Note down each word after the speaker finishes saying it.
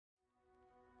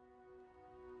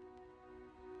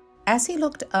As he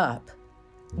looked up,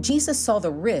 Jesus saw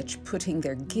the rich putting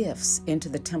their gifts into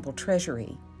the temple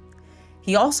treasury.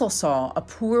 He also saw a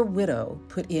poor widow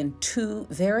put in 2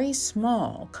 very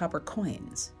small copper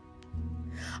coins.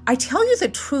 "I tell you the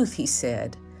truth," he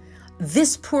said,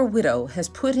 "this poor widow has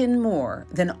put in more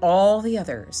than all the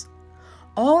others.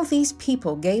 All these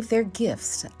people gave their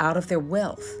gifts out of their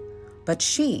wealth, but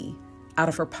she, out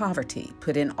of her poverty,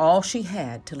 put in all she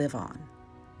had to live on."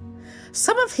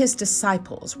 Some of his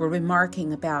disciples were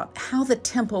remarking about how the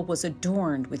temple was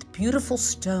adorned with beautiful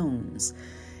stones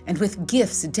and with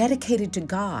gifts dedicated to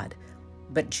God.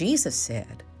 But Jesus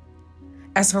said,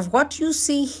 "As for what you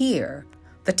see here,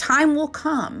 the time will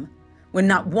come when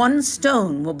not one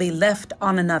stone will be left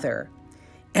on another.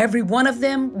 Every one of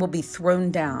them will be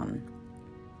thrown down."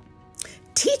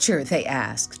 "Teacher," they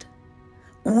asked,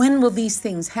 "when will these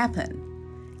things happen?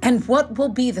 And what will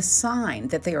be the sign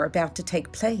that they are about to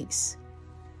take place?"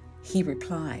 He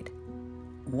replied,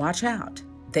 "Watch out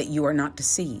that you are not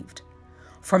deceived.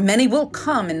 For many will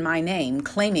come in my name,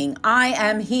 claiming, 'I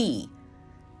am he,'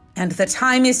 and the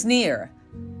time is near.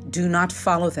 Do not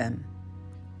follow them."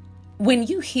 When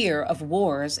you hear of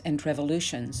wars and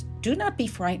revolutions, do not be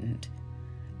frightened.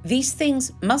 These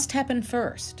things must happen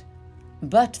first,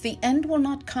 but the end will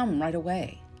not come right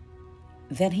away.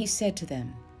 Then he said to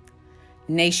them,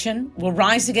 "Nation will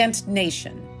rise against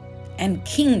nation, and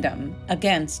kingdom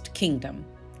against kingdom.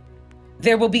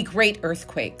 There will be great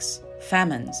earthquakes,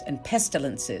 famines, and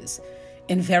pestilences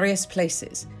in various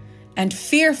places, and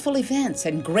fearful events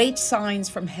and great signs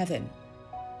from heaven.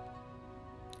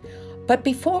 But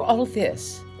before all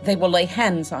this, they will lay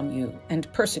hands on you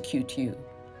and persecute you.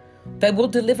 They will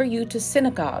deliver you to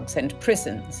synagogues and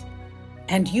prisons,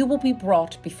 and you will be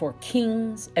brought before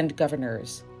kings and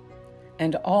governors,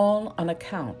 and all on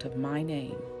account of my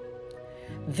name.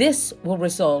 This will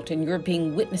result in your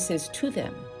being witnesses to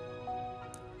them.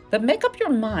 But make up your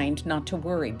mind not to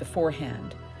worry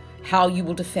beforehand how you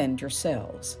will defend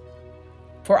yourselves.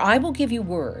 For I will give you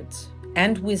words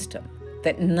and wisdom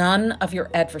that none of your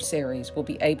adversaries will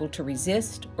be able to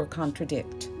resist or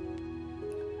contradict.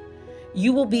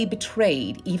 You will be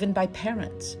betrayed even by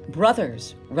parents,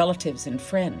 brothers, relatives, and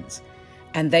friends,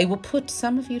 and they will put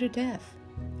some of you to death.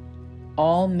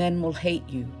 All men will hate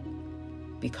you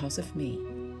because of me,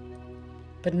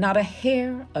 but not a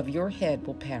hair of your head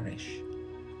will perish.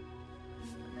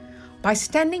 By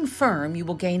standing firm, you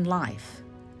will gain life.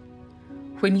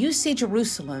 When you see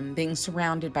Jerusalem being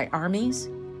surrounded by armies,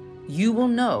 you will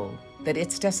know that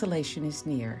its desolation is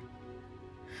near.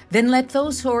 Then let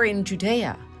those who are in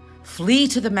Judea flee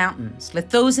to the mountains. Let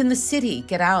those in the city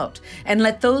get out, and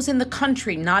let those in the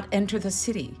country not enter the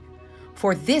city.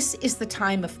 For this is the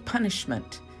time of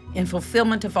punishment, in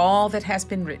fulfillment of all that has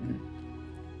been written.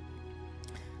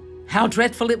 How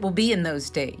dreadful it will be in those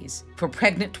days for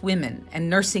pregnant women and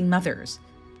nursing mothers.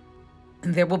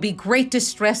 And there will be great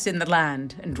distress in the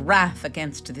land and wrath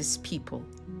against this people.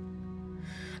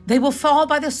 They will fall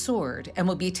by the sword and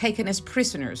will be taken as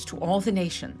prisoners to all the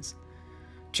nations.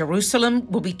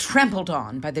 Jerusalem will be trampled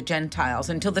on by the Gentiles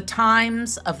until the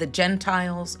times of the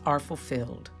Gentiles are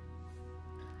fulfilled.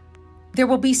 There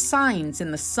will be signs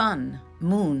in the sun,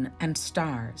 moon, and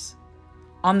stars.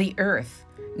 On the earth,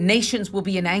 nations will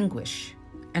be in anguish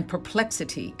and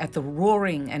perplexity at the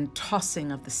roaring and tossing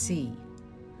of the sea.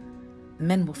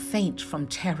 Men will faint from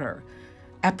terror,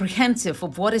 apprehensive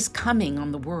of what is coming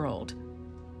on the world.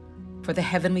 For the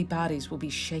heavenly bodies will be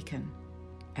shaken.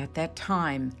 At that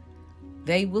time,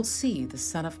 they will see the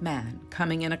Son of Man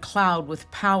coming in a cloud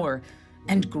with power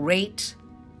and great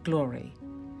glory.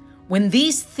 When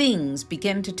these things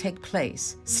begin to take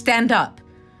place, stand up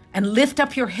and lift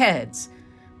up your heads,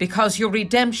 because your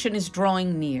redemption is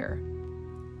drawing near.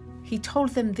 He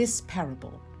told them this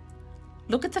parable.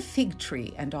 Look at the fig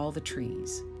tree and all the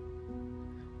trees.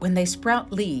 When they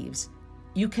sprout leaves,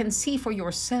 you can see for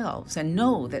yourselves and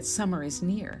know that summer is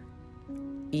near.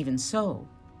 Even so,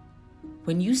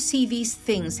 when you see these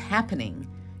things happening,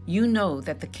 you know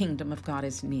that the kingdom of God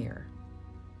is near.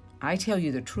 I tell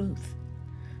you the truth.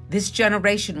 This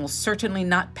generation will certainly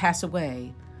not pass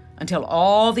away until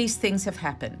all these things have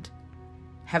happened.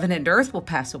 Heaven and earth will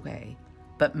pass away,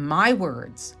 but my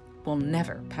words will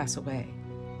never pass away.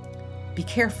 Be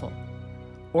careful,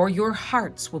 or your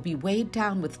hearts will be weighed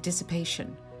down with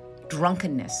dissipation,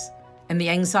 drunkenness, and the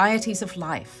anxieties of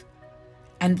life,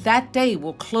 and that day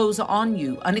will close on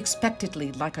you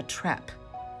unexpectedly like a trap.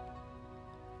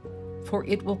 For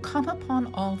it will come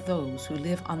upon all those who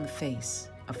live on the face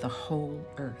of the whole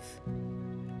earth.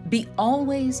 Be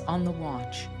always on the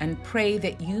watch and pray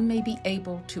that you may be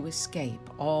able to escape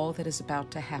all that is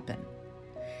about to happen,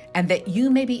 and that you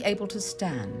may be able to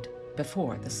stand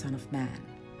before the Son of Man.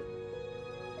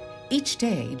 Each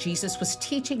day Jesus was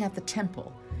teaching at the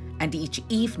temple, and each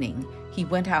evening he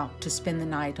went out to spend the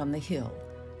night on the hill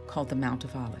called the Mount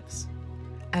of Olives.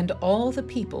 And all the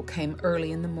people came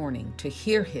early in the morning to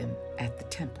hear him at the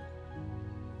temple.